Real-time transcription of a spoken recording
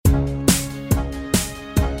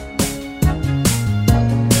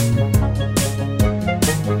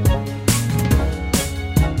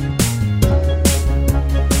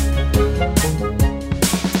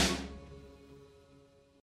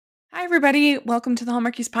everybody. Welcome to the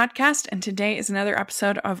Hallmarkies podcast. And today is another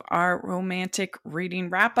episode of our romantic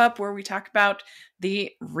reading wrap up where we talk about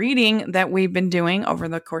the reading that we've been doing over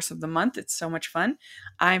the course of the month. It's so much fun.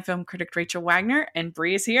 I'm film critic Rachel Wagner and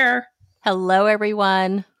Bree is here. Hello,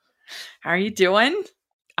 everyone. How are you doing?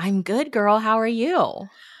 I'm good, girl. How are you?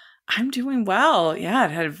 I'm doing well. Yeah,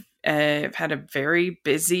 I've had a very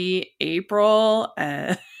busy April.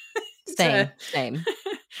 Same.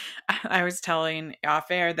 I was telling off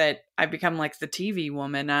air that I've become like the TV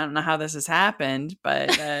woman. I don't know how this has happened,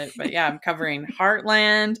 but yeah, I'm covering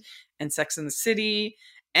Heartland and Sex and the City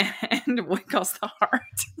and Winkle's the Heart.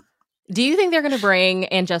 Do you think they're going to bring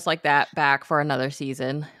And Just Like That back for another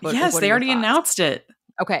season? Yes, they already announced it.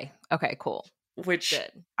 Okay, cool. Which,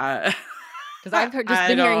 because I've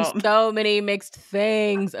been hearing so many mixed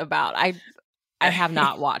things about. I have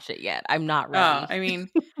not watched it yet. I'm not ready. I mean,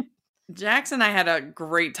 Jax and I had a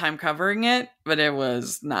great time covering it, but it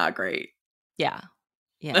was not great. Yeah.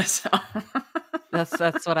 So.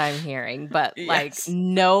 That's what I'm hearing. But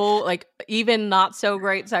even not so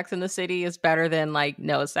great Sex in the City is better than like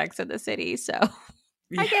no Sex in the City. So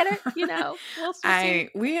I get it. We'll see.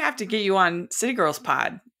 We have to get you on City Girls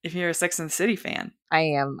Pod if you're a Sex and the City fan. I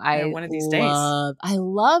am. One of these days. I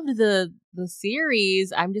loved the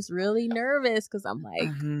series. I'm just really nervous because I'm like.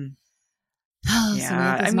 Mm-hmm.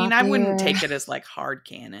 Yeah, I mean, I wouldn't take it as like hard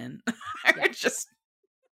canon. I would just.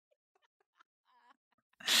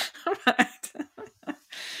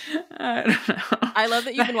 I don't know. I love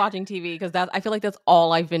that you've been watching TV because I feel like that's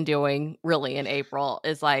all I've been doing really in April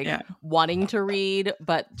is like wanting to read,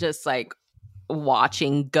 but just like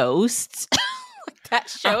watching Ghosts. That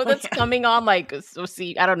show that's coming on, like,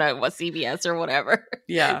 I don't know what CBS or whatever.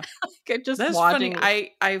 Yeah, just that's watching.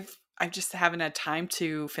 Funny. I just haven't had time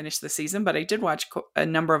to finish the season, but I did watch a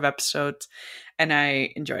number of episodes, and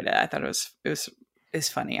I enjoyed it. I thought it was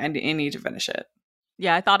funny. I need to finish it.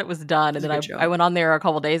 Yeah, I thought it was done, and then I went on there a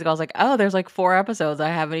couple days ago. I was like, oh, there's like 4 episodes I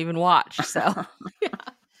haven't even watched. So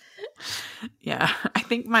yeah, I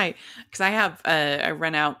think because I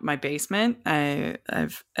rent out my basement.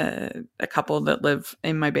 I've a couple that live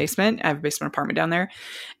in my basement. I have a basement apartment down there,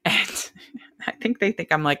 and I think they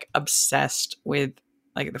think I'm like obsessed with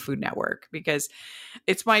like the Food Network because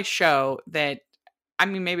it's my show that, I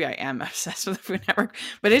mean, maybe I am obsessed with the Food Network,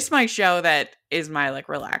 but it's my show that is my like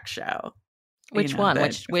relaxed show. Which one?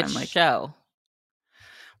 Which show?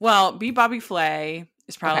 Well, Be Bobby Flay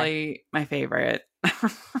is probably my favorite.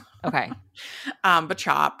 Okay. But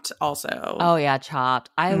Chopped also. Oh yeah, Chopped.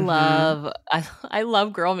 I love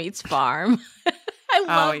Girl Meets Farm. I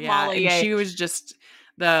love Molly. And she was just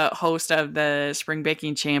the host of the Spring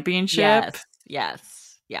Baking Championship. Yes.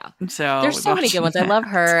 Yeah. So there's so many good ones. I love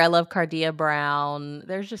her. I love Cardia Brown.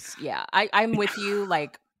 There's just I'm with you,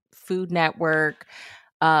 like Food Network.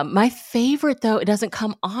 My favorite though, it doesn't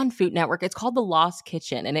come on Food Network. It's called The Lost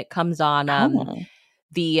Kitchen, and it comes on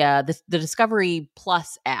the Discovery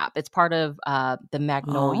Plus app. It's part of the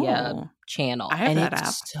Magnolia channel. I have that it's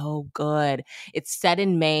app. So good. It's set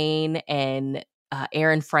in Maine, and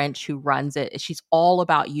Erin French, who runs it, she's all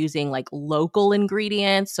about using like local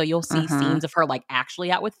ingredients. So you'll see scenes of her like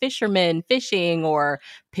actually out with fishermen fishing or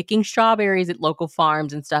picking strawberries at local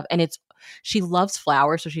farms and stuff. And she loves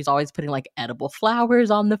flowers, so she's always putting like edible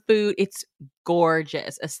flowers on the food. It's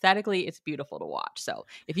gorgeous. Aesthetically, it's beautiful to watch. So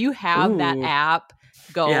if you have that app,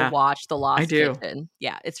 go watch The Lost Kitchen.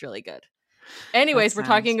 Yeah, it's really good. Anyways, we're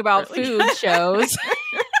talking about food shows.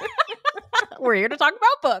 We're here to talk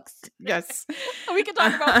about books. Yes. We can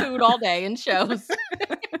talk about food all day and shows.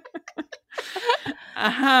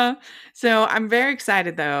 So I'm very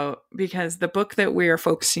excited though, because the book that we are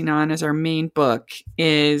focusing on as our main book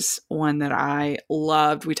is one that I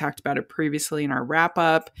loved. We talked about it previously in our wrap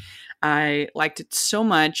up. I liked it so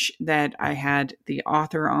much that I had the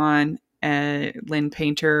author on, Lynn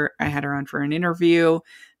Painter. I had her on for an interview,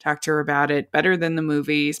 talked to her about it. Better Than the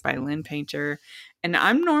Movies by Lynn Painter. And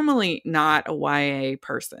I'm normally not a YA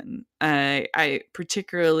person. I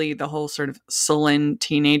particularly the whole sort of sullen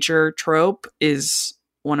teenager trope is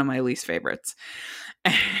one of my least favorites.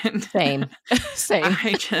 And Same.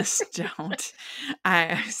 I just don't.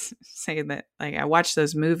 I say that like I watch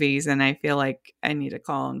those movies and I feel like I need to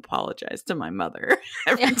call and apologize to my mother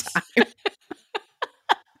every time.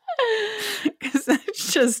 Because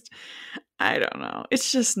it's just, I don't know.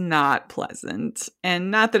 It's just not pleasant.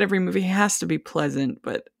 And not that every movie has to be pleasant,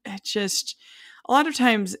 but it just, a lot of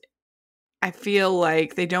times I feel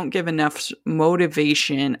like they don't give enough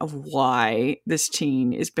motivation of why this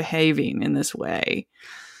teen is behaving in this way.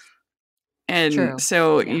 And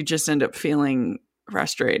so you just end up feeling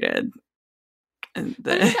frustrated.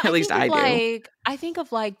 At least I do. I think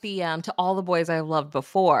of like the To All the Boys I've Loved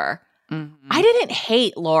Before. I Mm-hmm. didn't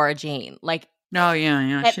hate Laura Jean. Like, Oh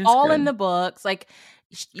yeah, at she was all in good. the books. Like,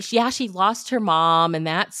 she lost her mom and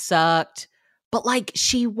that sucked. But like,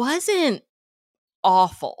 she wasn't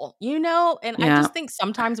awful, you know? And I Yeah. just think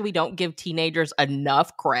sometimes we don't give teenagers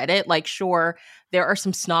enough credit. Like, sure, there are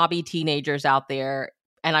some snobby teenagers out there,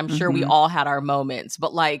 and I'm sure we Mm-hmm. all had our moments,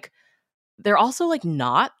 but like, they're also like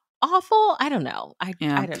not awful. I don't know.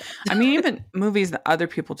 Yeah. I don't know. I mean, even movies that other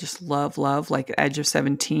people just love, like Edge of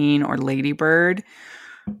 17 or Lady Bird,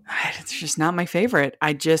 it's just not my favorite.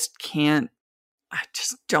 I just can't, I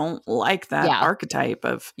just don't like that Yeah. archetype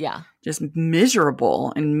of Yeah. just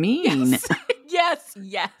miserable and mean. Yes. Yes.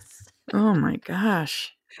 Yes. Oh my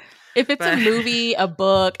gosh. If it's a But movie, a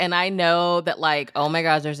book, and I know that, like, oh my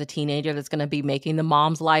gosh, there's a teenager that's going to be making the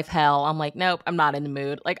mom's life hell, I'm like, nope, I'm not in the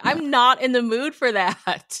mood. Like, yeah, I'm not in the mood for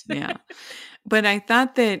that. yeah. But I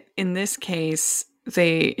thought that in this case,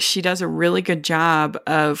 she does a really good job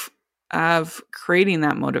of creating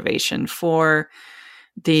that motivation for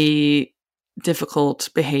the difficult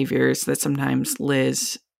behaviors that sometimes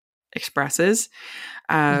Liz expresses.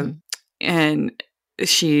 Mhm. And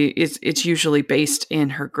it's usually based in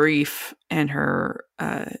her grief and her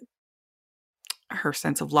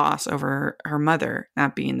sense of loss over her mother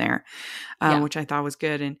not being there, Yeah. which I thought was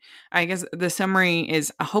good. And I guess the summary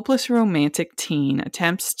is: a hopeless romantic teen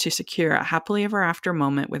attempts to secure a happily ever after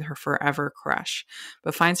moment with her forever crush,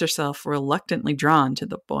 but finds herself reluctantly drawn to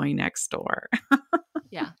the boy next door.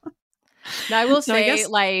 Yeah. Now, I will So I say, guess,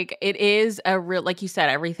 like, it is a real, like you said,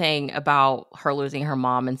 everything about her losing her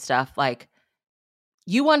mom and stuff, like,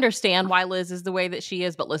 you understand why Liz is the way that she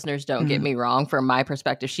is, but listeners, don't get mm. me wrong. From my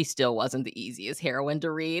perspective, she still wasn't the easiest heroine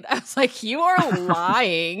to read. I was like, you are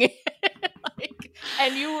lying. Like,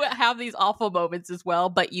 and you have these awful moments as well,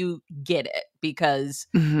 but you get it because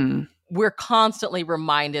Mhm. we're constantly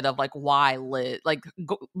reminded of like why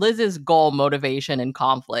Liz's goal, motivation, and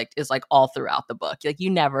conflict is like all throughout the book. Like, you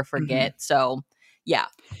never Mhm. forget. So, yeah.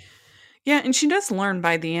 Yeah, and she does learn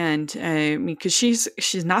by the end. I mean, because she's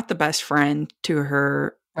not the best friend to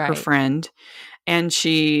her Right. friend, and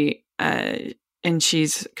she's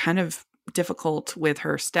kind of difficult with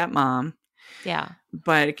her stepmom. Yeah.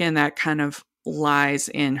 But again, that kind of lies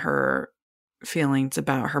in her feelings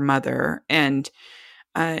about her mother, and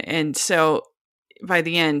so by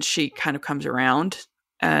the end, she kind of comes around,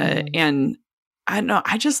 Mhm. and I don't know.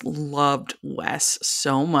 I just loved Wes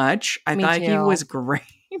so much. I Me thought he was too. great.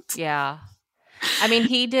 Yeah. I mean,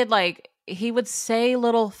 he would say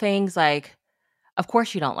little things like, of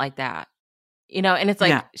course you don't like that. You know, and it's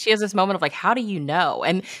Yeah. like she has this moment of like, how do you know?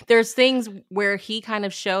 And there's things where he kind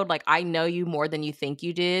of showed like, I know you more than you think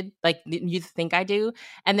you did, like you think I do.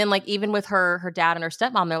 And then like even with her dad and her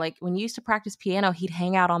stepmom, they're like, when you used to practice piano, he'd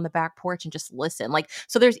hang out on the back porch and just listen. Like,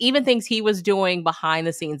 so there's even things he was doing behind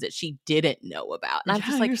the scenes that she didn't know about. And I'm Yeah,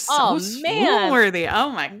 just you're like, oh so swoon man, worthy.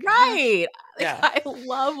 Oh my gosh. right. Like, Yeah. I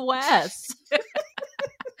love Wes.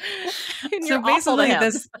 And So you're awful to basically him.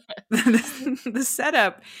 this the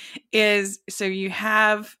setup is, so you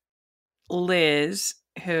have Liz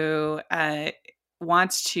who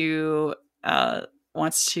wants to uh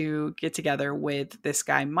wants to get together with this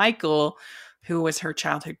guy Michael, who was her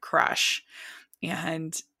childhood crush.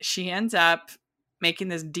 And she ends up making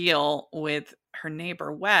this deal with her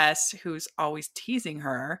neighbor Wes, who's always teasing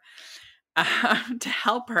her, to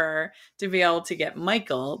help her to be able to get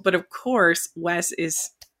Michael. But of course, Wes is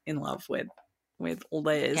in love with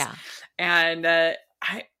Liz, Yeah. and I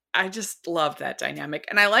just loved that dynamic,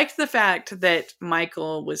 and I liked the fact that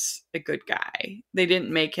Michael was a good guy. They didn't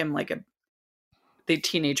make him like the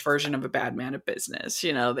teenage version of a bad man of business.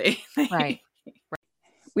 You know, Right.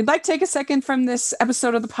 We'd like to take a second from this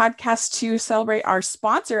episode of the podcast to celebrate our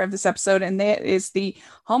sponsor of this episode, and that is the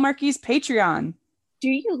Hallmarkies Patreon. Do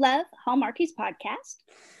you love Hallmarkies podcast?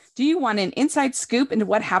 Do you want an inside scoop into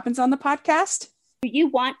what happens on the podcast? Do you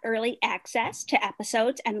want early access to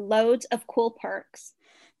episodes and loads of cool perks?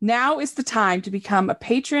 Now is the time to become a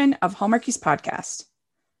patron of Hallmarkies podcast.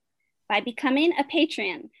 By becoming a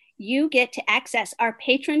patron, you get to access our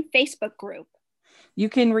patron Facebook group. You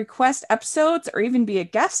can request episodes or even be a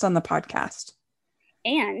guest on the podcast.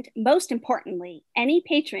 And most importantly, any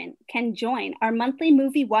patron can join our monthly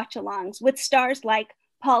movie watch-alongs with stars like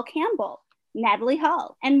Paul Campbell, Natalie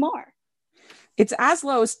Hall, and more. It's as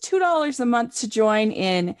low as $2 a month to join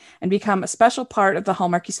in and become a special part of the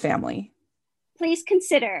Hallmarkies family. Please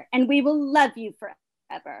consider, and we will love you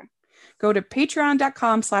forever. Go to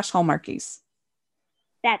patreon.com/Hallmarkies.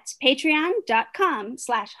 That's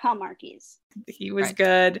patreon.com/Hallmarkies. He was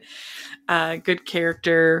good. Good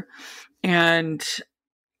character. And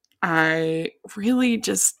I really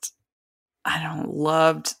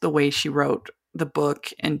loved the way she wrote the book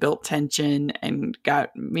and built tension and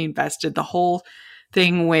got me invested. The whole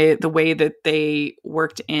thing the way that they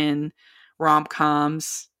worked in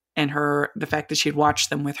rom-coms and the fact that she'd watched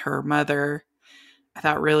them with her mother, I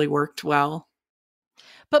thought really worked well.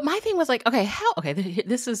 But my thing was like, okay,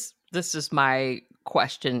 this is my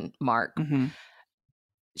question mark. Mm-hmm.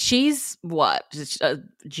 She's what, a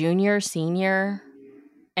junior, senior?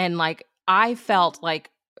 And like, I felt like,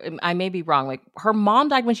 I may be wrong, like her mom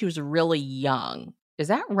died when she was really young. Is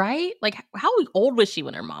that right? Like, how old was she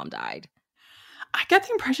when her mom died? I got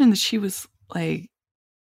the impression that she was like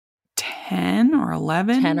 10 or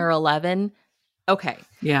 11. 10 or 11. Okay.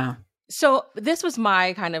 Yeah. So this was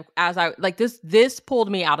my kind of, as I like this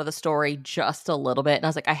pulled me out of the story just a little bit. And I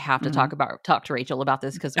was like, I have to talk to Rachel about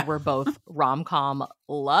this because we're both rom-com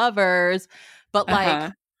lovers. But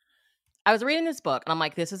like, I was reading this book and I'm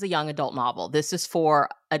like, this is a young adult novel. This is for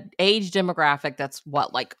an age demographic that's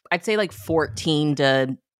what, like, I'd say like 14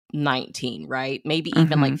 to 19, right? Maybe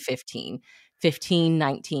even like 15,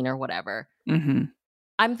 19 or whatever. Mm-hmm.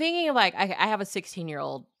 I'm thinking like, I have a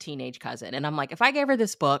 16-year-old teenage cousin. And I'm like, if I gave her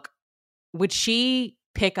this book, would she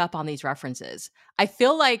pick up on these references? I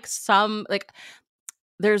feel like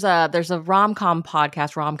there's a rom-com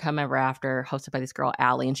podcast, Rom-Com Ever After, hosted by this girl,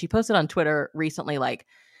 Allie, and she posted on Twitter recently, like,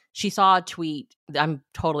 she saw a tweet, I'm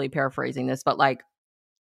totally paraphrasing this, but like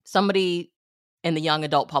somebody in the young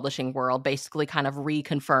adult publishing world basically kind of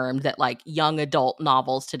reconfirmed that like young adult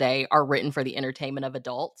novels today are written for the entertainment of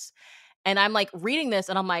adults. And I'm like reading this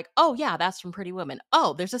and I'm like, oh yeah, that's from Pretty Women.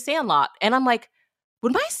 Oh, there's a Sandlot. And I'm like,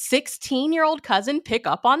 would my 16-year-old cousin pick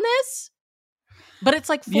up on this? But it's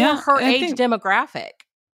like for her age demographic.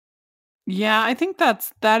 Yeah, I think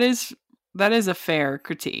that is a fair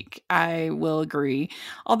critique. I will agree.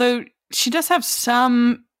 Although she does have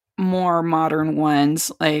some more modern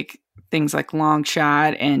ones, like things like Long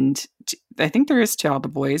Shot, and I think there is To All the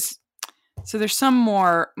Boys. So there's some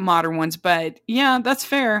more modern ones, but yeah, that's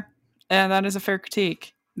fair. That is a fair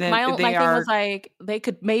critique. My thing was like, they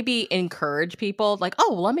could maybe encourage people like,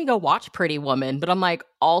 oh, let me go watch Pretty Woman. But I'm like,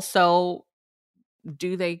 also,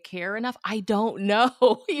 do they care enough? I don't know.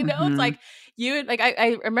 It's like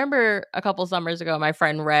I remember a couple summers ago, my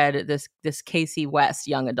friend read this Casey West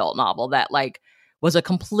young adult novel that like was a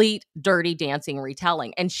complete Dirty Dancing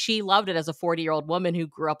retelling. And she loved it as a 40-year-old woman who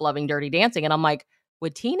grew up loving Dirty Dancing. And I'm like,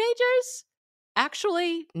 would teenagers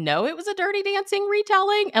actually know it was a Dirty Dancing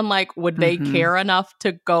retelling? And like, would they care enough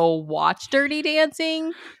to go watch Dirty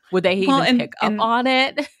Dancing? Would they even pick up on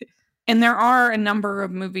it? And there are a number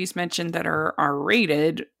of movies mentioned that are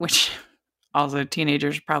R-rated, which also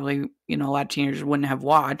teenagers probably, a lot of teenagers wouldn't have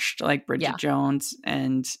watched, like Bridget Jones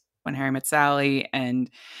and When Harry Met Sally and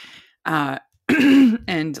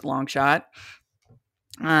and Long Shot.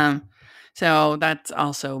 So that's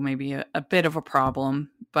also maybe a bit of a problem.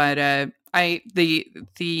 But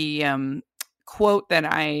the quote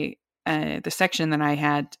that the section that I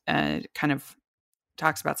had kind of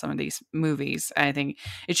talks about some of these movies. I think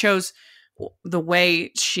it shows the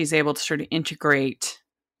way she's able to sort of integrate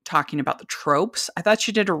talking about the tropes. I thought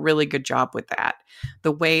she did a really good job with that.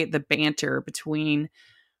 The way the banter between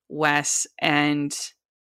Wes and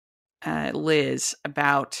Liz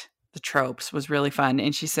about the tropes was really fun.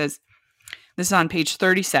 And she says, this is on page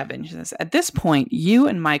 37. She says, at this point, you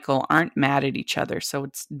and Michael aren't mad at each other, so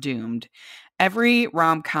it's doomed. Every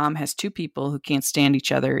rom-com has two people who can't stand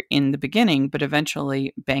each other in the beginning, but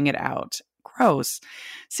eventually bang it out. Gross.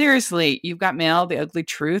 Seriously, You've Got Mail, The Ugly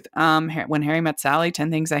Truth, When Harry Met Sally,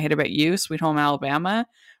 10 Things I Hate About You, Sweet Home Alabama.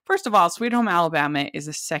 First of all, Sweet Home Alabama is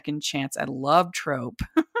a second chance at love trope.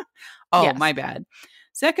 My bad.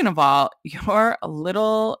 Second of all, you're a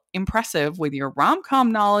little impressive with your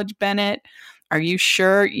rom-com knowledge, Bennett. Are you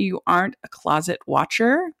sure you aren't a closet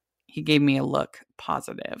watcher? He gave me a look,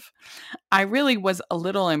 positive. I really was a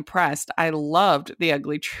little impressed. I loved The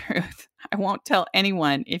Ugly Truth. I won't tell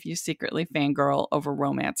anyone if you secretly fangirl over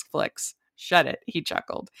romance flicks. Shut it, he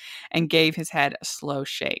chuckled, and gave his head a slow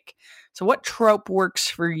shake. So what trope works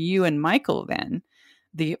for you and Michael then?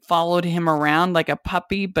 They followed him around like a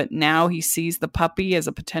puppy, but now he sees the puppy as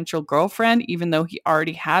a potential girlfriend, even though he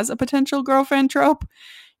already has a potential girlfriend trope.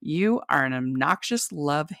 You are an obnoxious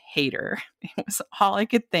love hater. It was all I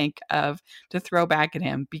could think of to throw back at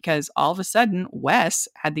him because all of a sudden, Wes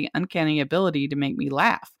had the uncanny ability to make me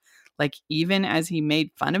laugh. Like, even as he made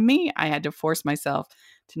fun of me, I had to force myself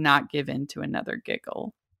to not give in to another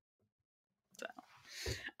giggle. So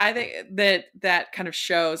I think that kind of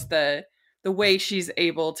shows the way she's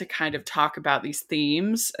able to kind of talk about these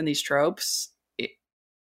themes and these tropes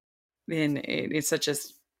in it's such a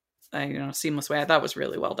seamless way. I thought was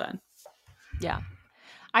really well done. Yeah.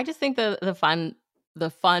 I just think the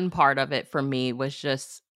fun part of it for me was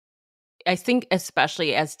just, I think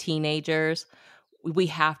especially as teenagers, we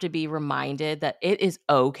have to be reminded that it is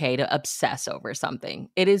okay to obsess over something.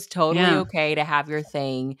 It is totally Yeah. okay to have your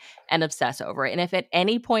thing and obsess over it. And if at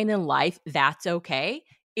any point in life that's okay,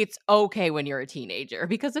 it's okay when you're a teenager,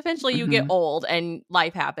 because eventually you get Mm-hmm. old and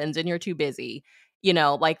life happens and you're too busy. You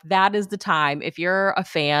know, like that is the time. If you're a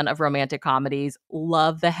fan of romantic comedies,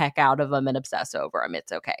 love the heck out of them and obsess over them.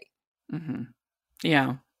 It's okay. Mm-hmm.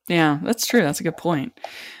 Yeah. Yeah, that's true. That's a good point.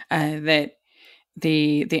 That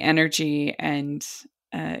the energy and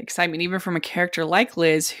excitement, even from a character like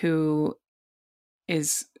Liz, who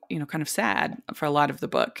is kind of sad for a lot of the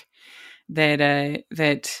book, that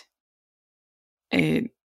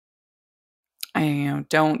it,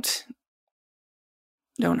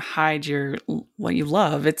 don't hide what you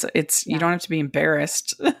love. It's you Yeah. don't have to be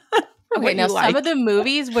embarrassed for Okay, what now you some like. of the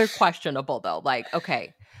movies were questionable though. Like,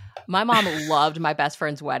 okay, my mom loved My Best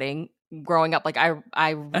Friend's Wedding growing up. Like I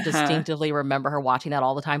Uh-huh. distinctively remember her watching that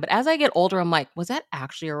all the time. But as I get older, I'm like, was that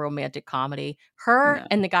actually a romantic comedy? Her No.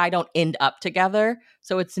 and the guy don't end up together.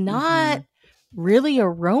 So it's not Mm-hmm. really a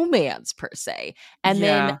romance per se. And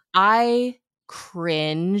then Yeah. I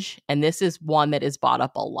cringe, and this is one that is brought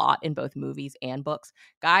up a lot in both movies and books.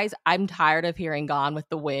 Guys, I'm tired of hearing Gone with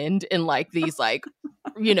the Wind in like these like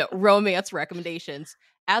romance recommendations.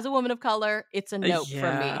 As a woman of color, it's a nope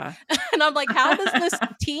from me. Yeah. And I'm like, how does this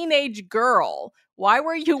teenage girl, why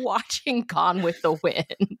were you watching Gone with the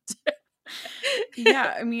Wind?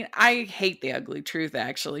 Yeah, I mean, I hate The Ugly Truth,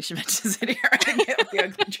 actually. She mentions it here. I think The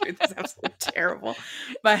Ugly Truth is absolutely terrible.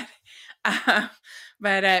 But uh,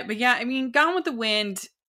 but yeah, I mean, Gone with the Wind,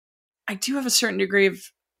 I do have a certain degree of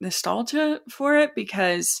nostalgia for it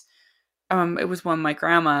because it was one my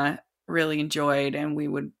grandma really enjoyed and we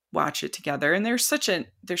would watch it together. And there's such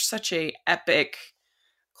a epic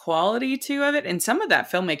quality to of it, and some of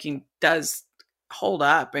that filmmaking does hold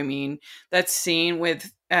up. I mean, that scene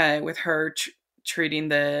with her treating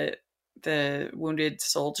the wounded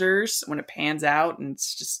soldiers when it pans out and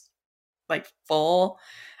it's just like full.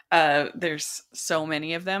 There's so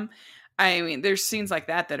many of them. I mean, there's scenes like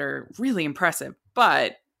that are really impressive,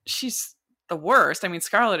 but she's the worst. I mean,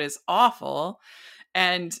 Scarlett is awful,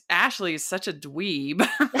 and Ashley is such a dweeb.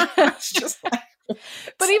 It's just like,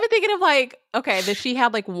 But even thinking of like, okay, that she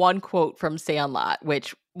had like one quote from Sandlot,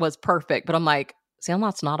 which was perfect, but I'm like,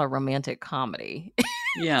 Sandlot's not a romantic comedy.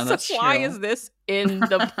 yeah, So that's why true. is this in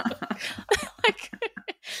the book? Like,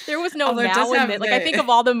 there was no Although it does now and have then. Like, I think of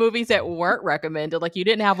all the movies that weren't recommended, like you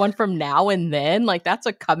didn't have one from Now and Then. Like, that's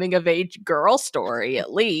a coming of age girl story,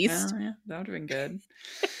 at least. Yeah, that would have been good.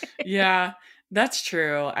 Yeah, that's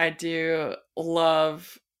true. I do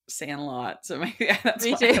love Sandlot, so maybe that's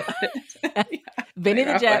Me why too. I let it. Yeah, Vinny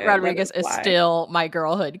the Jet I let Rodriguez it is fly. still my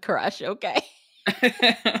girlhood crush. Okay.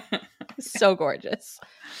 So gorgeous.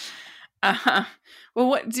 uh, well,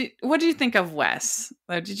 what do you think of Wes?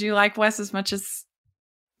 Did you like Wes as much as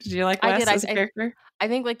did you like I did. Wes as a character? I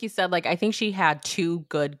think, like you said, like I think she had two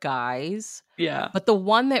good guys, Yeah. but the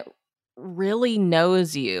one that really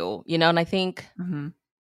knows you, and I think Mm-hmm.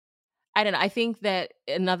 I don't know. I think that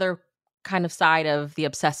another kind of side of the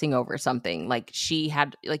obsessing over something, like she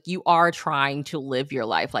had, like you are trying to live your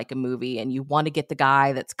life like a movie and you want to get the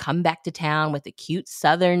guy that's come back to town with a cute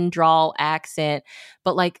Southern drawl accent.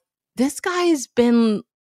 But like this guy's been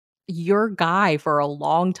your guy for a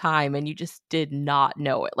long time and you just did not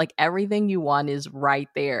know it. Like everything you want is right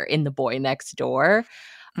there in the boy next door.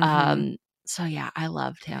 Mm-hmm. So yeah, I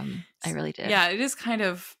loved him. I really did. Yeah, it is kind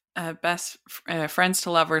of best friends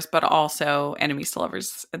to lovers, but also enemies to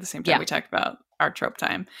lovers at the same time. Yeah. We talked about our trope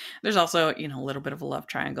time. There's also, a little bit of a love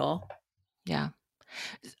triangle. Yeah.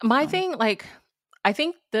 My So. thing, like, I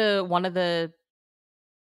think one of the,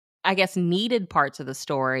 I guess, needed parts of the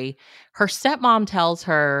story, her stepmom tells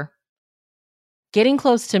her, getting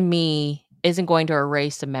close to me isn't going to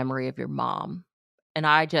erase the memory of your mom. And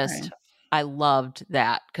Right. I loved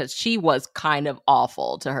that because she was kind of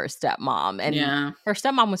awful to her stepmom. And Yeah. her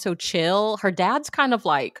stepmom was so chill. Her dad's kind of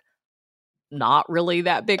like not really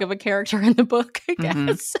that big of a character in the book, I Mm-hmm.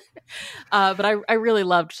 guess. But I really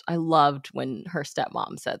I loved when her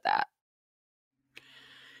stepmom said that.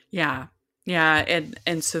 Yeah. Yeah.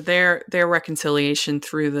 And so their reconciliation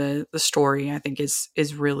through the story, I think is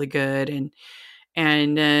really good.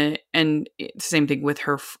 And the same thing with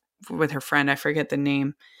her friend. I forget the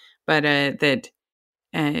name, but that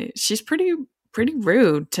she's pretty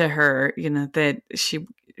rude to her, that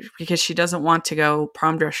because she doesn't want to go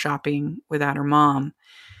prom dress shopping without her mom,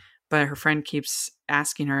 but her friend keeps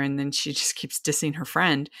asking her, and then she just keeps dissing her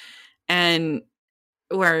friend, and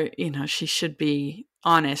where, she should be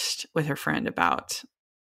honest with her friend about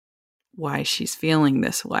why she's feeling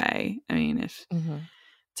this way. I mean,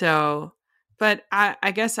 but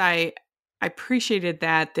I guess I appreciated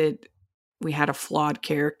that we had a flawed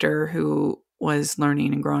character who was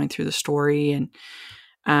learning and growing through the story,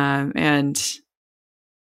 and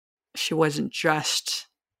she wasn't just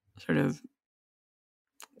sort of,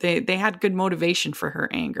 they had good motivation for her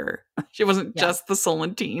anger. She wasn't just the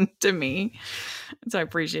Solentine to me. So I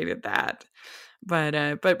appreciated that.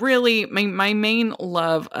 But really my main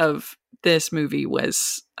love of this movie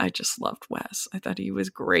was, I just loved Wes. I thought he was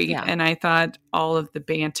great. Yeah. And I thought all of the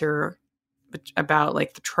banter about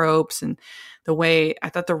like the tropes and the way, I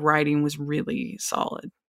thought the writing was really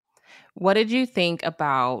solid. What did you think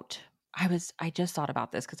about, I just thought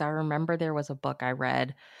about this because I remember there was a book I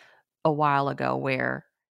read a while ago where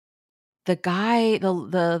the guy,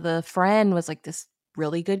 the friend was like this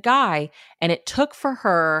really good guy, and it took for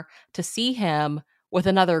her to see him with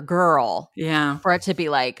another girl for it to be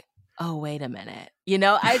like, oh, wait a minute.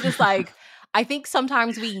 I just like, I think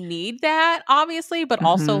sometimes we need that, obviously, but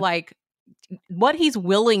also like what he's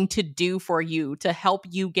willing to do for you to help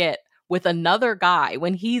you get with another guy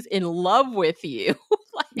when he's in love with you.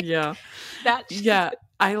 I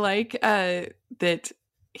like that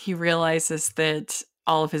he realizes that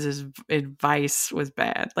all of his advice was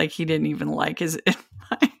bad. Like, he didn't even like his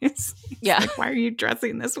advice. He's like, why are you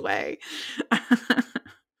dressing this way?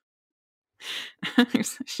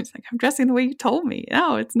 She's like, I'm dressing the way you told me.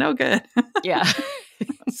 No, it's no good.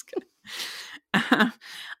 That's good.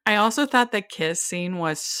 I also thought the kiss scene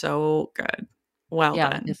was so good. Well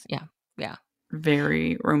done. Yeah.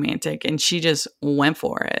 Very romantic. And she just went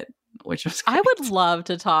for it, which was great. I would love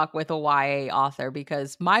to talk with a YA author,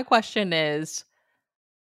 because my question is,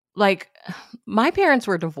 like, my parents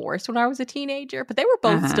were divorced when I was a teenager, but they were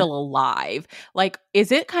both still alive. Like,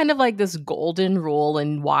 is it kind of like this golden rule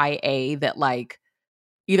in YA that like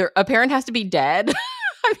either a parent has to be dead?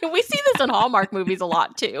 I mean, we see this in Hallmark movies a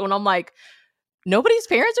lot too. And I'm like, nobody's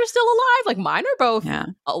parents are still alive. Like, mine are both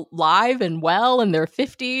alive and well in their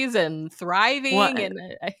 50s and thriving. Well, and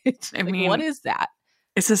I mean, what is that?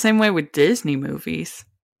 It's the same way with Disney movies.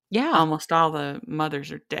 Yeah. Almost all the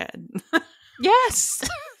mothers are dead. Yes.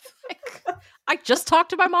 I just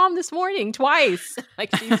talked to my mom this morning twice.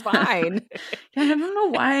 Like, she's fine. I don't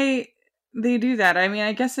know why they do that. I mean,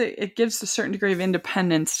 I guess it gives a certain degree of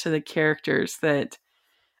independence to the characters that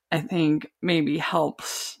I think maybe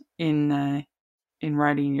helps in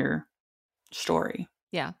writing your story.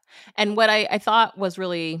 Yeah. And what I thought was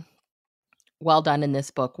really well done in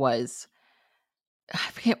this book was,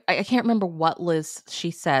 I can't remember what Liz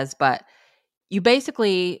she says, but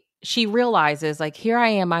she realizes, like, here I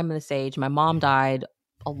am, I'm this age, my mom died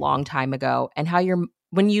a long time ago, and how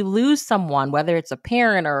when you lose someone, whether it's a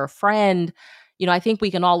parent or a friend, I think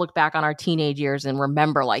we can all look back on our teenage years and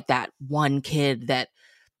remember like that one kid that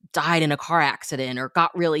died in a car accident or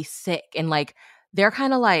got really sick, and like they're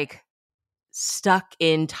kind of like stuck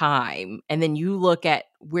in time. And then you look at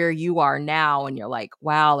where you are now and you're like,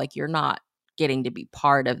 wow, like you're not getting to be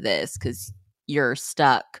part of this because you're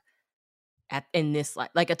stuck in this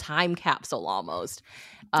like a time capsule almost.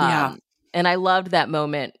 And I loved that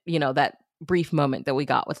moment, that brief moment that we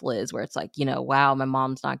got with Liz where it's like, wow, my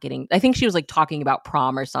mom's not getting, I think she was like talking about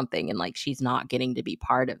prom or something, and like she's not getting to be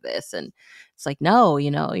part of this. And it's like, no,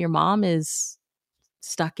 your mom is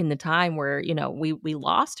stuck in the time where, we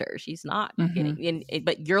lost her. She's not getting in,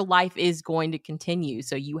 but your life is going to continue.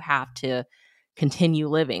 So you have to continue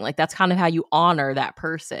living. Like, that's kind of how you honor that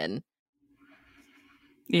person.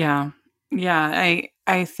 Yeah. I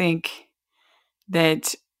think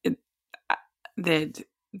that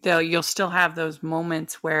you'll still have those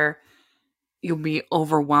moments where you'll be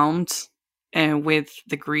overwhelmed with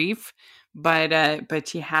the grief, but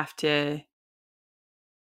you have to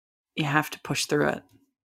push through it.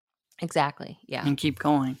 Exactly. Yeah. And keep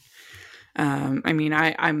going. I mean,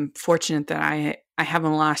 I'm fortunate that I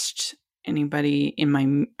haven't lost anybody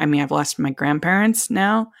I've lost my grandparents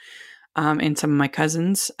now, and some of my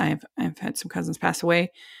cousins. I've had some cousins pass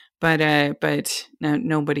away, but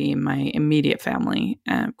nobody in my immediate family,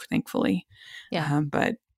 thankfully. Yeah.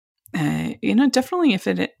 But definitely if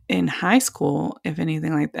it in high school, if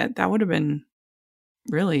anything like that would have been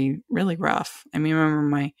really, really rough. I mean, I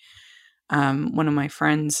remember one of my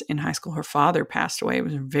friends in high school, her father passed away. It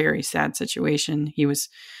was a very sad situation. He was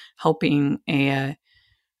helping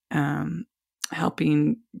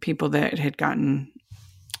helping people that had gotten,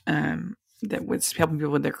 that was helping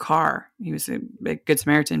people with their car. He was a good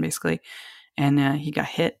Samaritan, basically. And he got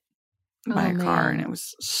hit by a car, and it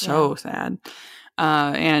was so sad.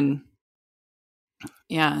 And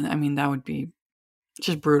yeah, I mean, that would be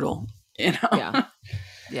just brutal, you know? Yeah.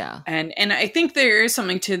 Yeah. And I think there is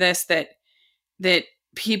something to this that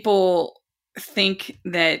people think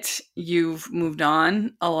that you've moved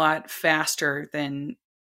on a lot faster than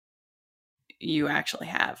you actually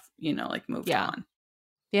have, you know, like moved on.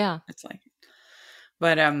 Yeah. It's like,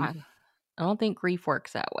 but I don't think grief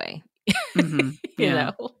works that way. you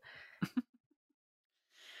know.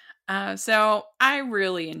 So I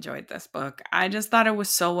really enjoyed this book. I just thought it was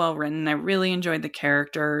so well written. I really enjoyed the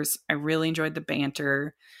characters. I really enjoyed the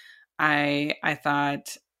banter. I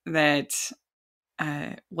thought that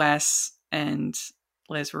Wes and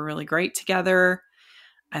Liz were really great together.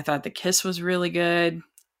 I thought the kiss was really good,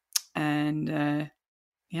 and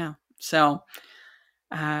yeah. So,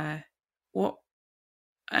 well,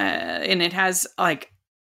 and it has like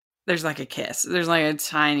there's like a kiss. There's like a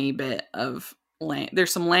tiny bit of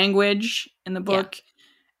there's some language in the book,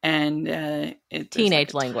 and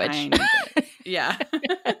teenage like language. Yeah.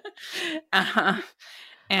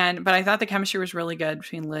 But I thought the chemistry was really good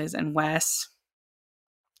between Liz and Wes.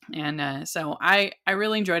 And so I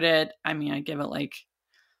really enjoyed it. I mean, I give it like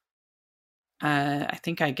I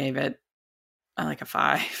think I gave it like a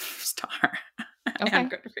 5-star. Okay. On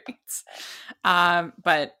Goodreads.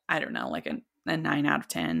 But I don't know, like a 9 out of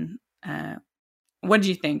 10. What did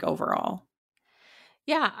you think overall?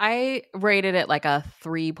 Yeah, I rated it like a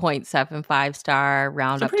 3.75 star,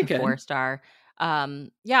 round up to 4-star.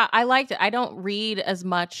 Yeah, I liked it. I don't read as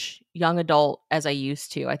much young adult as I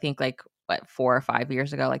used to. I think like 4 or 5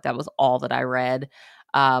 years ago, like that was all that I read.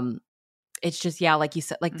 It's just, yeah, like you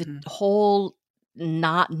said, like the whole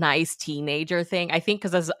not nice teenager thing. I think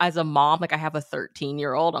because as a mom, like I have a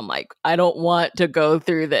 13-year-old, I'm like, I don't want to go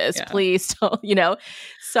through this. Yeah. Please don't, you know?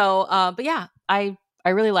 So, but yeah, I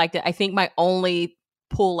really liked it. I think my only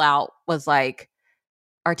pull out was like,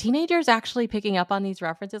 are teenagers actually picking up on these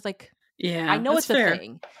references? Like, yeah, I know it's fair. A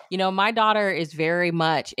thing. You know, my daughter is very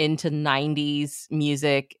much into 90s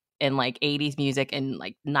music and like 80s music and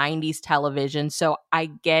like 90s television. So I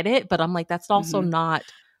get it, but I'm like, that's also not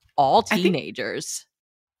all teenagers.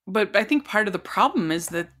 But I think part of the problem is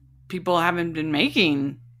that people haven't been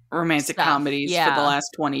making romantic comedies for the last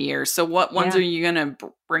 20 years. So what ones are you going to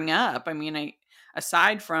bring up? I mean,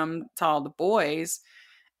 aside from To All the Boys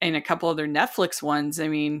and a couple other Netflix ones, I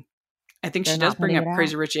mean, I think she does bring up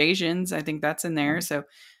Crazy Rich Asians. I think that's in there. Mm-hmm. So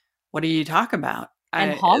what do you talk about?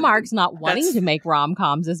 And Hallmark's not wanting to make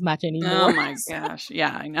rom-coms as much anymore. Oh my gosh.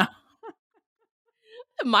 Yeah, I know.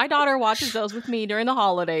 My daughter watches those with me during the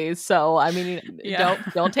holidays. So, I mean,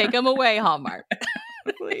 don't take them away, Hallmark.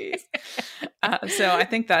 Please. So I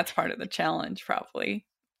think that's part of the challenge probably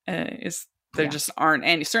is there just aren't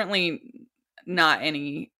any, certainly not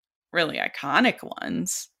any really iconic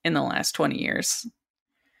ones in the last 20 years.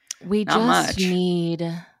 We not just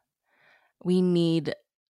much. We need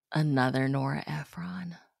another Nora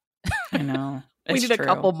Ephron. I know. We need a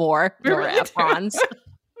couple more Nora Ephrons.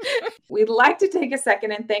 We'd like to take a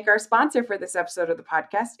second and thank our sponsor for this episode of the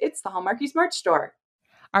podcast. It's the Hallmarkies merch store.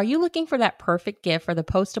 Are you looking for that perfect gift for the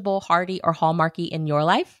postable, Hardy, or Hallmarky in your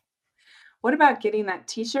life? What about getting that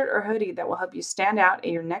t-shirt or hoodie that will help you stand out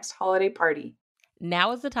at your next holiday party?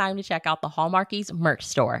 Now is the time to check out the Hallmarkies merch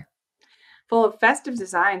store. Full of festive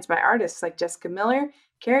designs by artists like Jessica Miller,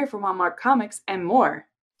 Carrie from Hallmark Comics, and more.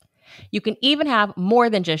 You can even have more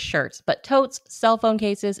than just shirts, but totes, cell phone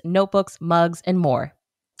cases, notebooks, mugs, and more.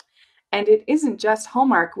 And it isn't just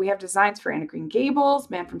Hallmark. We have designs for Anna Green Gables,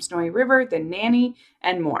 Man from Snowy River, The Nanny,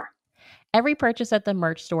 and more. Every purchase at the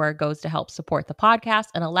merch store goes to help support the podcast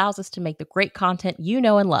and allows us to make the great content you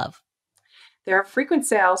know and love. There are frequent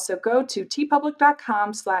sales, so go to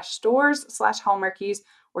tpublic.com/stores/Hallmarkies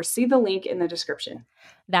or see the link in the description.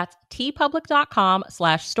 That's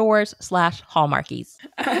tpublic.com/stores/Hallmarkies.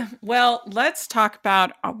 Well, let's talk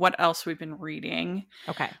about what else we've been reading.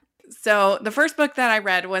 Okay. So the first book that I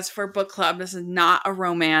read was for book club. This is not a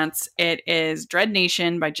romance. It is Dread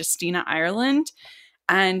Nation by Justina Ireland.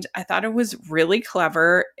 And I thought it was really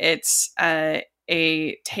clever. It's a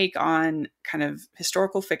take on kind of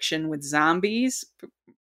historical fiction with zombies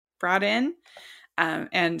brought in.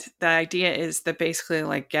 And the idea is that basically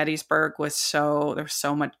like Gettysburg there was so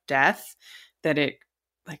much death that it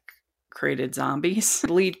like created zombies.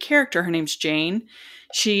 The lead character, her name's Jane.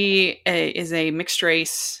 She is a mixed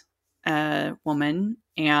race woman,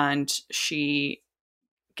 and she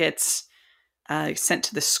gets sent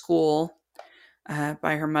to the school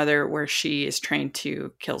by her mother where she is trained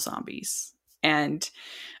to kill zombies. And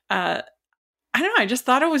I don't know. I just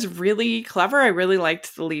thought it was really clever. I really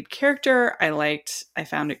liked the lead character. I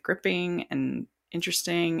found it gripping and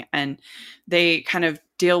interesting. And they kind of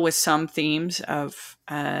deal with some themes of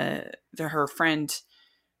her friend.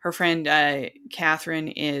 Her friend Catherine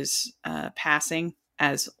is passing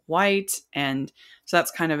as white, and so that's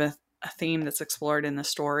kind of a theme that's explored in the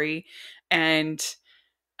story. And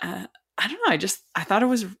I don't know. I thought it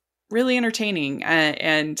was really entertaining,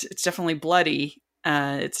 and it's definitely bloody.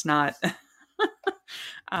 It's not.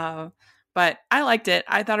 Uh, but I liked it.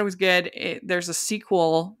 I thought it was good. There's a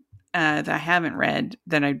sequel that I haven't read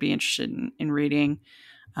that I'd be interested in reading.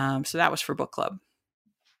 So that was for book club.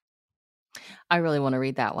 I really want to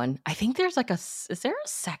read that one. I think there's like is there a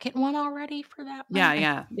second one already for that one?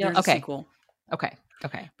 Yeah. There's a sequel. Okay.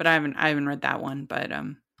 But I haven't read that one. But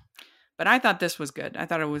I thought this was good. I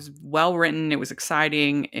thought it was well written. It was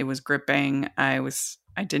exciting. It was gripping. I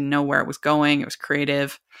didn't know where it was going. It was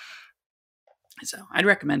creative. So I'd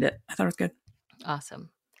recommend it. I thought it was good. Awesome.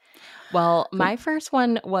 Well, my first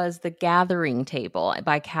one was The Gathering Table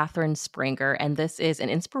by Katherine Springer, and this is an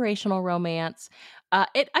inspirational romance. I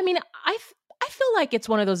feel like it's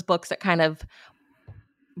one of those books that kind of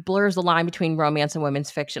blurs the line between romance and women's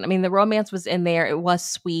fiction. I mean, the romance was in there; it was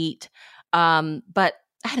sweet, but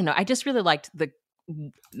I don't know. I just really liked the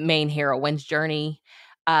main heroine's journey.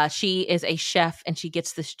 She is a chef, and she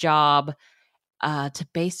gets this job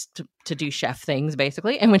to do chef things,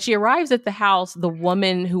 basically. And when she arrives at the house, the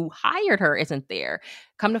woman who hired her isn't there.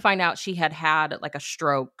 Come to find out, she had like a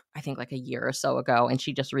stroke, I think like a year or so ago, and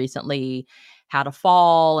she just recently had a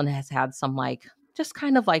fall and has had some like just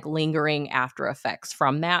kind of like lingering after effects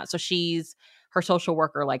from that. So her social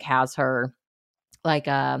worker like has her like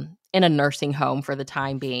in a nursing home for the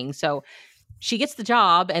time being. So she gets the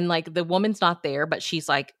job, and like the woman's not there, but she's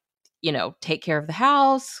like, take care of the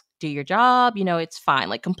house, do your job, it's fine.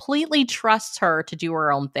 Like completely trusts her to do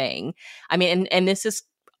her own thing. I mean, and this is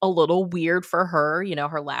a little weird for her.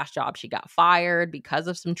 Her last job, she got fired because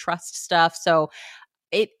of some trust stuff. So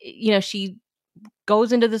she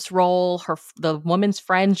goes into this role. The woman's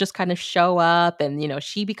friends just kind of show up, and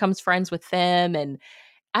she becomes friends with them. And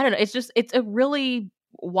I don't know. It's a really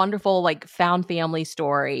wonderful like found family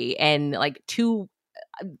story, and like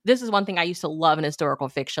this is one thing I used to love in historical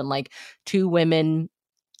fiction, like two women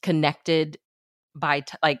connected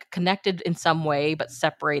connected in some way but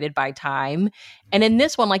separated by time. And in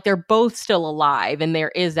this one, like they're both still alive and there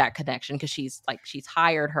is that connection because she's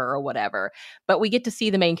hired her or whatever, but we get to see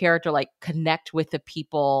the main character like connect with the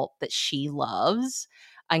people that she loves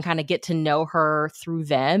and kind of get to know her through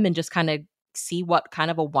them and just kind of see what kind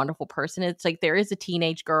of a wonderful person it's like. There is a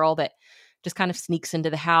teenage girl that just kind of sneaks into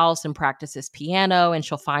the house and practices piano, and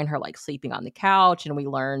she'll find her like sleeping on the couch, and we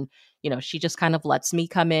learn, she just kind of lets me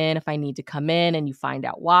come in if I need to come in, and you find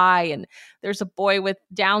out why. And there's a boy with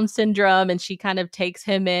Down syndrome, and she kind of takes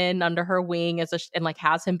him in under her wing and like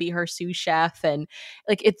has him be her sous chef, and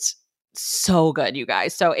like it's so good, you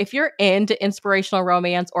guys. So if you're into inspirational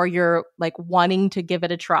romance or you're like wanting to give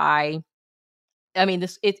it a try, I mean,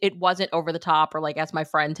 it wasn't over the top, or like, as my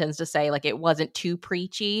friend tends to say, like it wasn't too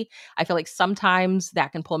preachy. I feel like sometimes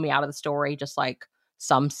that can pull me out of the story, just like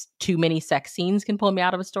some too many sex scenes can pull me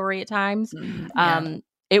out of a story at times. Yeah.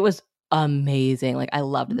 It was amazing. Like I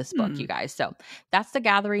loved this book, you guys. So that's The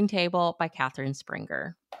Gathering Table by Katherine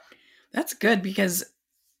Springer. That's good because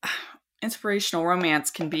inspirational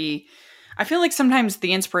romance can be, I feel like sometimes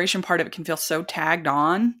the inspiration part of it can feel so tagged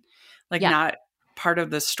on, like not part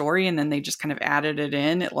of the story, and then they just kind of added it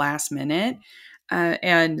in at last minute.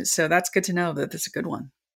 And so that's good to know that this is a good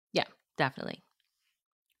one. Yeah, definitely.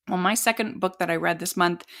 Well, my second book that I read this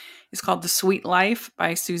month is called The Sweet Life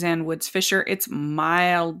by Suzanne Woods Fisher. It's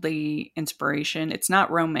mildly inspiration. It's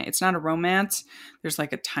not romance. It's not a romance. There's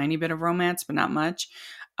like a tiny bit of romance, but not much.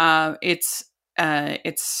 It's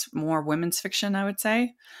more women's fiction, I would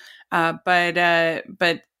say. But I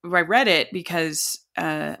read it because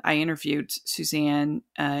I interviewed Suzanne,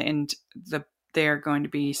 and they're going to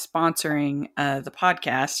be sponsoring the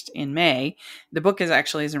podcast in May. The book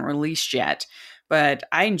isn't released yet, but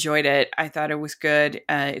I enjoyed it. I thought it was good.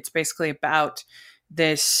 It's basically about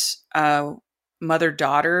this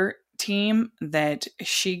mother-daughter team that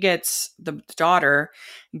the daughter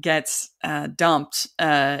gets dumped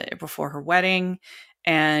before her wedding.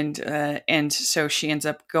 And so she ends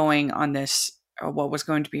up going on this, what was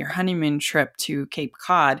going to be her honeymoon trip to Cape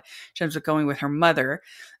Cod. She ends up going with her mother.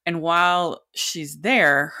 And while she's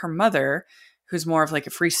there, her mother, who's more of like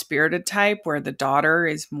a free-spirited type, where the daughter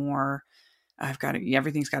is more,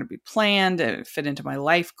 everything's got to be planned to fit into my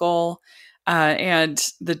life goal. And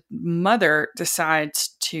the mother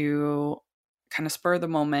decides to kind of spur the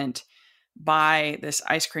moment, by this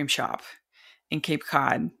ice cream shop in Cape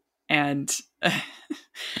Cod. And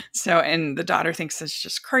and the daughter thinks it's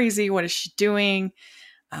just crazy. What is she doing?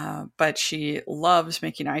 But she loves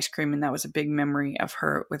making ice cream, and that was a big memory of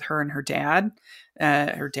her with her and her dad.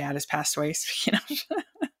 Her dad has passed away, speaking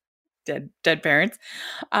of dead parents.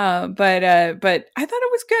 But I thought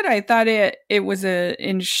it was good. I thought it was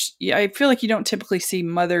I feel like you don't typically see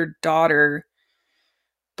mother-daughter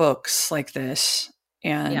books like this,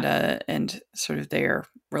 and sort of their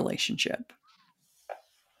relationship.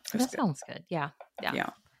 That sounds good. Yeah.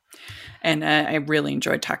 And I really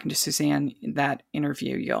enjoyed talking to Suzanne in that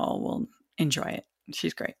interview. Y'all will enjoy it.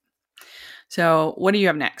 She's great. So what do you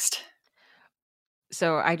have next?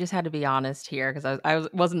 So I just had to be honest here because I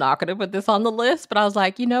was not going to put this on the list, but I was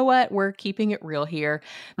like, you know what? We're keeping it real here.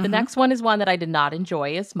 The next one is one that I did not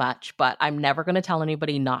enjoy as much, but I'm never going to tell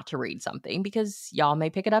anybody not to read something because y'all may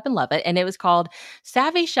pick it up and love it. And it was called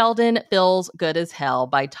Savvy Sheldon Feels Good as Hell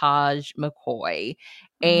by Taj McCoy.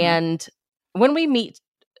 And when we meet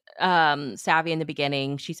Savvy in the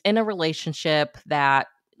beginning, she's in a relationship that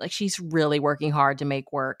like she's really working hard to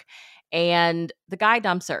make work. And the guy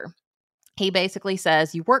dumps her. He basically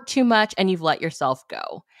says, you work too much and you've let yourself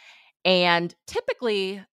go. And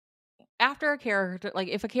typically after a character, like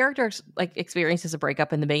if a character like experiences a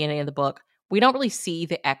breakup in the beginning of the book, we don't really see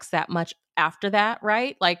the ex that much after that,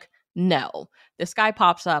 right? Like, no, this guy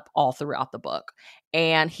pops up all throughout the book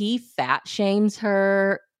and he fat shames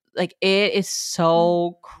her. Like it is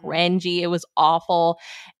so cringy. It was awful.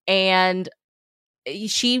 And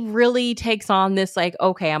she really takes on this like,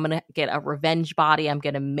 okay, I'm gonna get a revenge body, I'm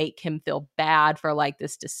gonna make him feel bad for like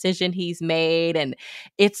this decision he's made. And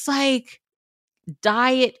it's like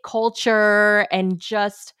diet culture, and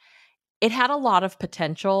just it had a lot of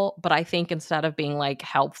potential, but I think instead of being like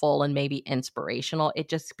helpful and maybe inspirational, it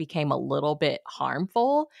just became a little bit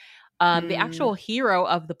harmful. The actual hero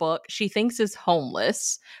of the book, she thinks is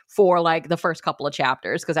homeless for like the first couple of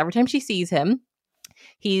chapters, because every time she sees him,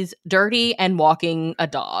 he's dirty and walking a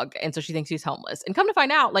dog. And so she thinks he's homeless. And come to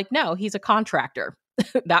find out, like, no, he's a contractor.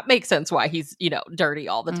 That makes sense why he's, dirty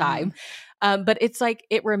all the time. But it's like,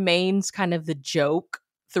 it remains kind of the joke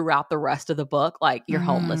throughout the rest of the book. Like, you're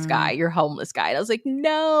homeless guy, you're homeless guy. And I was like,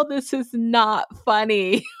 no, this is not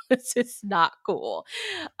funny. This is not cool.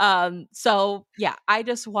 So yeah, I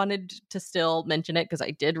just wanted to still mention it because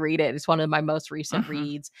I did read it. It's one of my most recent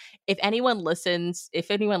reads. If anyone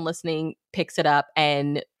listening picks it up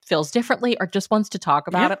and feels differently or just wants to talk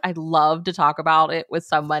about it, I'd love to talk about it with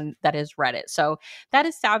someone that has read it. So that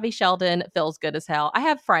is Savvy Sheldon Feels Good as Hell. I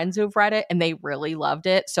have friends who've read it and they really loved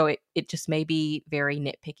it. So it just may be very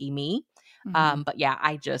nitpicky me. But yeah,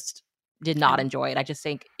 I just did not enjoy it. I just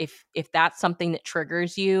think if that's something that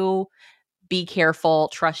triggers you, be careful,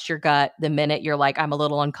 trust your gut. The minute you're like, I'm a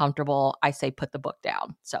little uncomfortable, I say put the book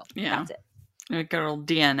down. So that's it. A good old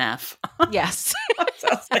DNF. Yes.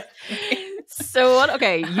 So,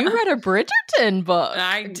 okay, you read a Bridgerton book.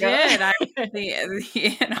 I did. I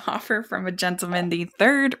an offer from a gentleman, the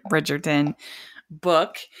third Bridgerton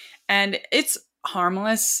book. And it's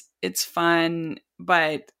harmless. It's fun,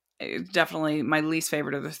 but definitely my least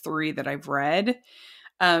favorite of the three that I've read.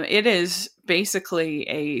 It is basically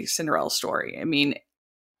a Cinderella story. I mean,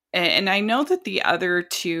 and I know that the other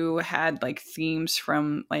two had like themes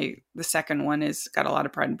from like the second one has got a lot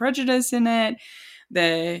of Pride and Prejudice in it.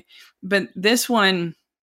 But this one,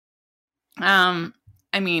 I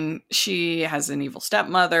mean, she has an evil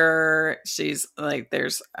stepmother. She's like,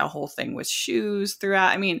 there's a whole thing with shoes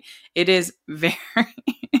throughout. I mean, it is very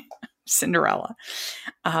Cinderella.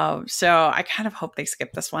 So I kind of hope they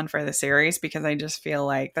skip this one for the series because I just feel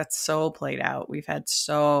like that's so played out. We've had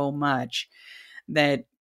so much that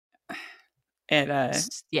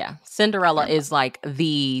Cinderella is like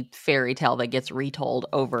the fairy tale that gets retold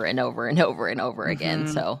over and over and over and over again.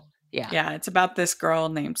 So yeah, it's about this girl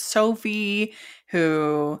named Sophie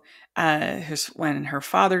who's when her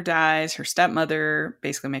father dies, her stepmother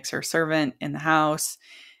basically makes her a servant in the house,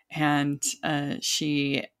 and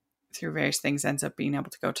she, through various things, ends up being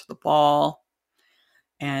able to go to the ball,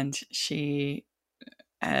 and she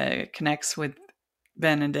connects with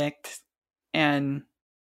Benedict and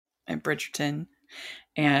Bridgerton,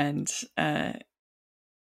 and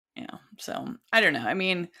so I don't know. I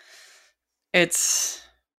mean, it's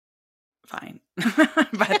fine,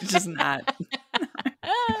 but it's just not.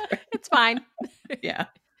 It's fine. Yeah,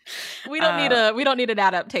 we don't need an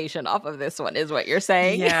adaptation off of this one, is what you're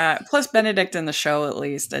saying. Yeah. Plus, Benedict in the show at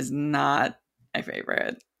least is not my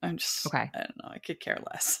favorite. I'm just okay. I don't know. I could care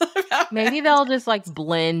less. Maybe they'll just like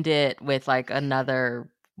blend it with like another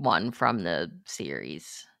one from the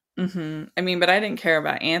series. I mean, but I didn't care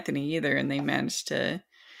about Anthony either, and they managed to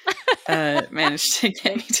get me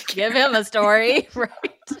to give him a story, right?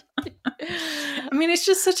 I mean, it's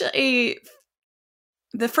just such the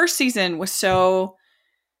first season was so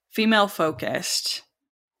female focused,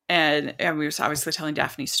 and we was obviously telling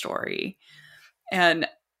Daphne's story, and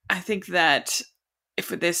I think that if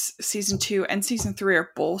this season 2 and season 3 are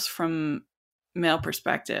both from male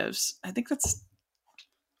perspectives, I think that's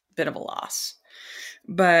a bit of a loss.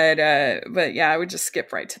 But yeah, I would just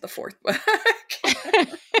skip right to the 4th book.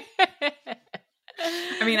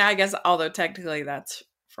 I mean, I guess although technically that's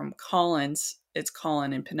from Collins, it's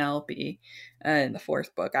Colin and Penelope in the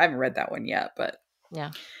 4th book. I haven't read that one yet, but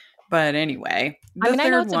yeah. But anyway, I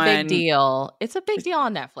know it's a big deal. It's a big deal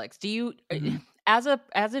on Netflix. Do you, as a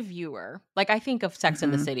viewer, like I think of Sex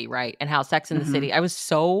in the City, right? And how Sex in the City, I was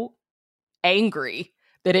so angry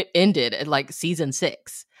that it ended at like season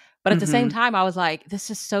 6. But at the same time, I was like,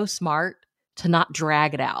 this is so smart to not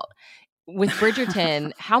drag it out. With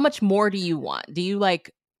Bridgerton, how much more do you want? Do you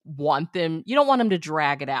like want them? You don't want them to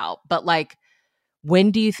drag it out, but like,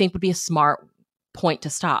 when do you think would be a smart point to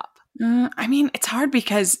stop? I mean, it's hard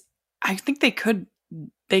because I think they could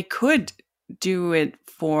do it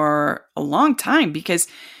for a long time because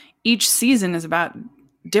each season is about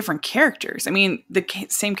different characters. I mean, the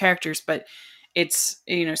same characters, but it's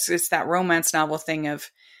it's that romance novel thing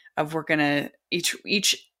of we're gonna each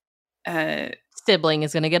sibling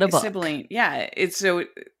is gonna get a book. Sibling, yeah. It's so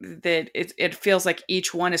that it feels like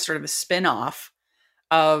each one is sort of a spin-off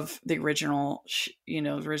of the original, the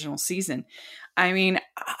original season. I mean,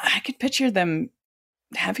 I could picture them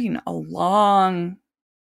having a long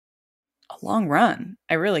run.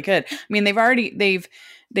 I really could. I mean, they've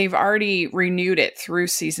already renewed it through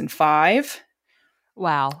season 5.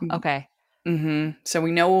 Wow. Okay. So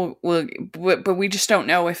we know but we just don't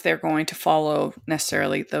know if they're going to follow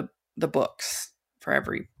necessarily the books for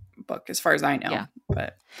every book, as far as I know. Yeah.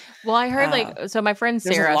 But well, I heard so my friend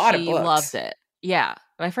Sarah, she loves it. Yeah,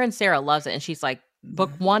 my friend Sarah loves it, and she's like, book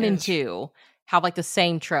 1 and 2 have like the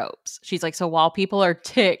same tropes. She's like, so while people are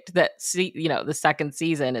ticked that the second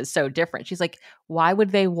season is so different, she's like, why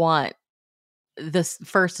would they want this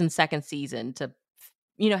first and second season to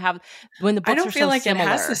have when the books I don't are feel so like similar? It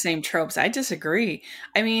has the same tropes. I disagree.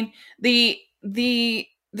 I mean, the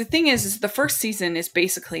thing is the first season is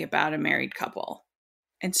basically about a married couple,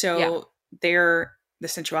 and so the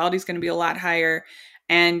sensuality is going to be a lot higher,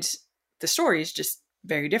 and the story is just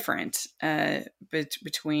very different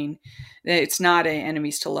between. It's not an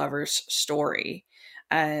enemies to lovers story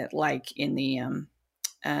like in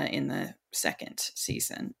the second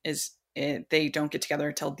season. They don't get together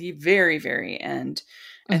until the very, very end,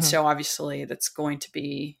 and so obviously that's going to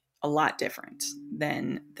be a lot different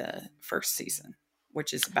than the first season,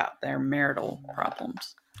 which is about their marital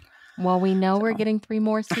problems. Well, we know we're getting 3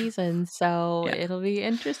 more seasons, so it'll be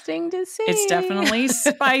interesting to see. It's definitely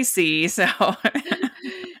spicy, so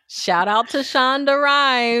shout out to Shonda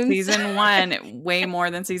Rhimes. Season 1, way more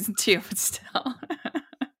than season 2, but still.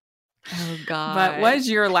 Oh, God. But what is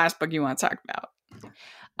your last book you want to talk about?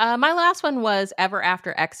 My last one was Ever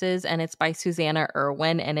After Exes, and it's by Susanna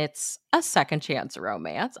Irwin, and it's a second chance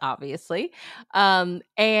romance, obviously. And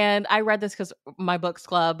I read this because my books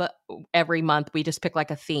club, every month we just pick like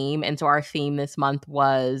a theme. And so our theme this month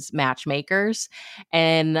was matchmakers.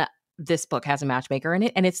 And this book has a matchmaker in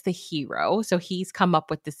it, and it's the hero. So he's come up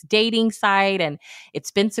with this dating site, and it's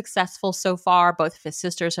been successful so far. Both of his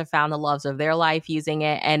sisters have found the loves of their life using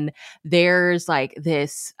it. And there's like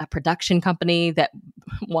a production company that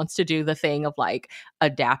wants to do the thing of like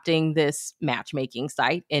adapting this matchmaking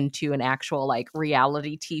site into an actual like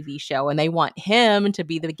reality TV show. And they want him to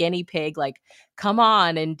be the guinea pig, like, come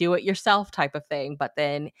on and do it yourself type of thing. But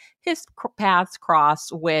then his paths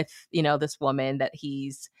cross with, this woman that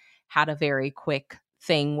he's had a very quick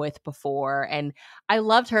thing with before. And I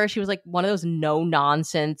loved her. She was like one of those no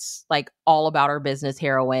nonsense, like all about her business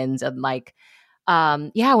heroines. And like,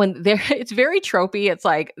 when they're, it's very tropey. It's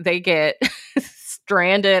like they get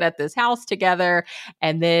stranded at this house together.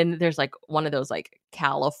 And then there's like one of those like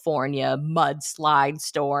California mudslide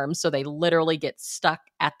storms. So they literally get stuck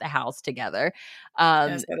at the house together.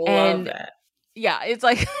 Yes, I love that. Yeah, it's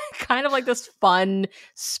like kind of like this fun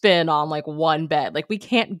spin on like one bed. Like we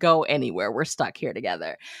can't go anywhere. We're stuck here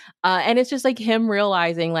together. And it's just like him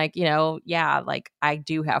realizing like, like I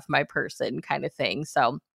do have my person kind of thing.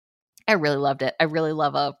 So I really loved it. I really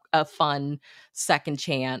love a fun second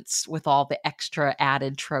chance with all the extra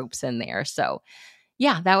added tropes in there. So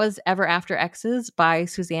yeah, that was Ever After Exes by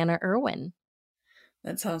Susanna Irwin.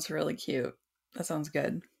 That sounds really cute. That sounds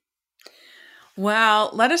good. Well,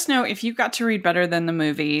 let us know if you got to read Better Than the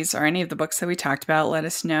Movies or any of the books that we talked about. Let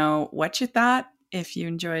us know what you thought, if you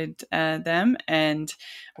enjoyed them, and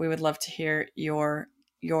we would love to hear your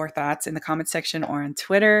thoughts in the comment section or on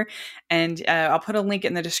Twitter. And I'll put a link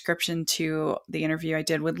in the description to the interview I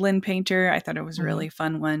did with Lynn Painter. I thought it was a really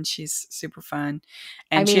fun one. She's super fun,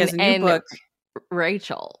 and she has a new book.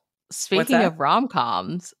 Rachel, speaking of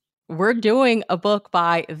rom-coms, we're doing a book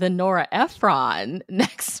by the Nora Ephron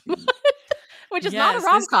next month, which is not a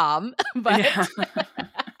rom-com, but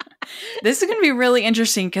this is going to be really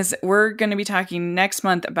interesting because we're going to be talking next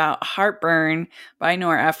month about Heartburn by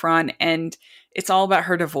Nora Ephron, and it's all about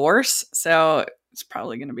her divorce. So it's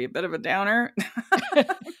probably going to be a bit of a downer.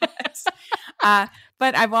 But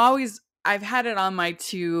I've had it on my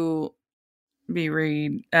to be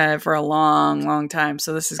read for a long time.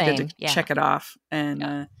 So this is good to check it off.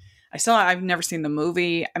 And I've never seen the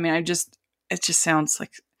movie. I mean, it just sounds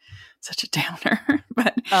like such a downer.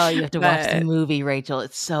 But you have to watch the movie, Rachel.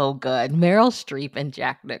 It's so good. Meryl Streep and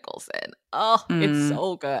Jack Nicholson. It's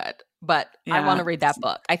so good. But I want to read that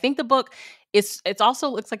book. I think the book it's also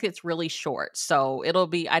looks like it's really short. So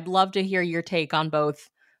I'd love to hear your take on both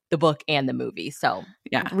the book and the movie. So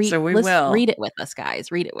will read it with us, guys.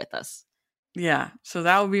 Read it with us. Yeah, so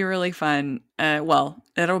that would be really fun. Well,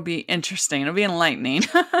 it'll be interesting. It'll be enlightening.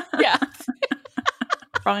 Yeah.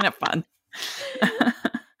 Probably not fun.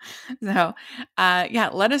 So,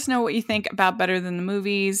 let us know what you think about Better Than the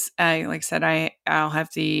Movies. Like I said, I'll have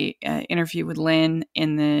the interview with Lynn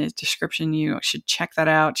in the description. You should check that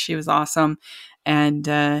out. She was awesome.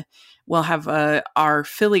 And we'll have our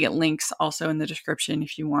affiliate links also in the description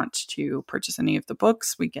if you want to purchase any of the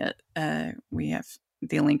books. We have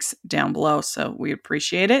the links down below, so we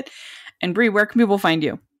appreciate it. And Bree, where can people find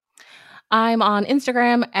you? I'm on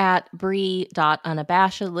Instagram at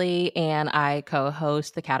Bree.unabashedly, and I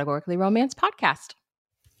co-host the Categorically Romance podcast.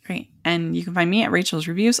 Great. And you can find me at Rachel's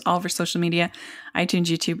Reviews, all over social media, iTunes,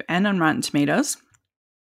 YouTube, and on Rotten Tomatoes.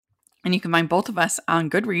 And you can find both of us on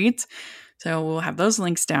Goodreads. So we'll have those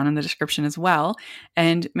links down in the description as well.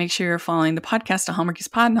 And make sure you're following the podcast at Hallmarkies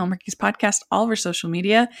Pod and Hallmarkies Podcast, all over social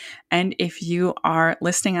media. And if you are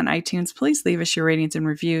listening on iTunes, please leave us your ratings and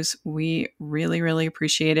reviews. We really, really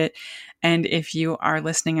appreciate it. And if you are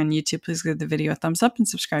listening on YouTube, please give the video a thumbs up and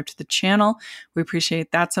subscribe to the channel. We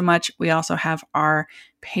appreciate that so much. We also have our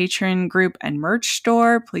Patreon group and merch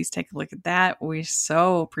store. Please take a look at that. We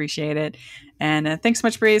so appreciate it. And thanks so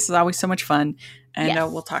much, Bree. This is always so much fun. And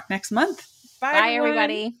we'll talk next month. Bye,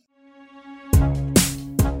 everybody.